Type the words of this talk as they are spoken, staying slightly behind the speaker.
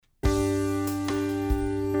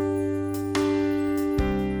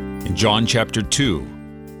John chapter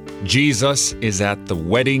 2. Jesus is at the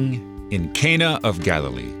wedding in Cana of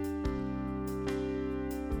Galilee.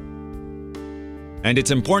 And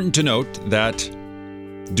it's important to note that,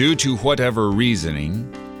 due to whatever reasoning,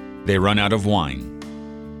 they run out of wine,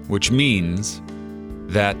 which means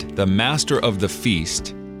that the master of the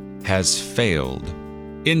feast has failed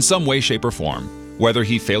in some way, shape, or form. Whether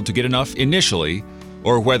he failed to get enough initially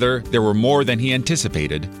or whether there were more than he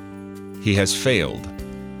anticipated, he has failed.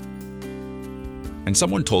 And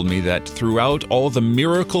someone told me that throughout all the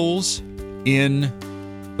miracles in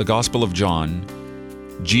the Gospel of John,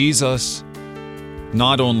 Jesus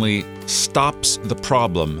not only stops the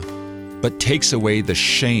problem, but takes away the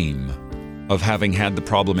shame of having had the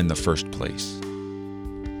problem in the first place.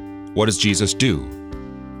 What does Jesus do?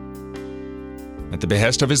 At the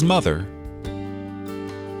behest of his mother,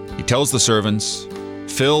 he tells the servants,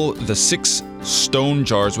 fill the 6 stone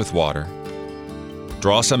jars with water,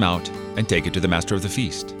 draw some out, and take it to the master of the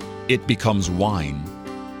feast. It becomes wine.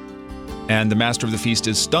 And the master of the feast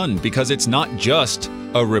is stunned because it's not just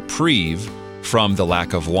a reprieve from the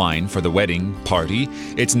lack of wine for the wedding party.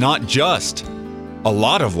 It's not just a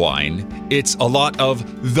lot of wine. It's a lot of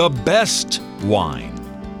the best wine.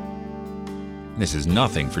 This is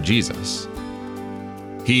nothing for Jesus.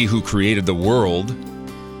 He who created the world,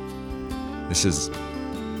 this is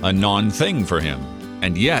a non-thing for him.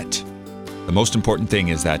 And yet, the most important thing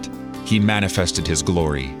is that he manifested his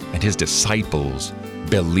glory, and his disciples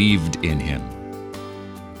believed in him.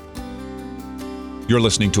 You're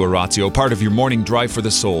listening to Oratio, part of your morning drive for the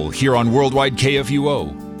soul, here on Worldwide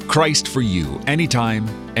KFUO. Christ for you, anytime,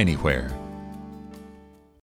 anywhere.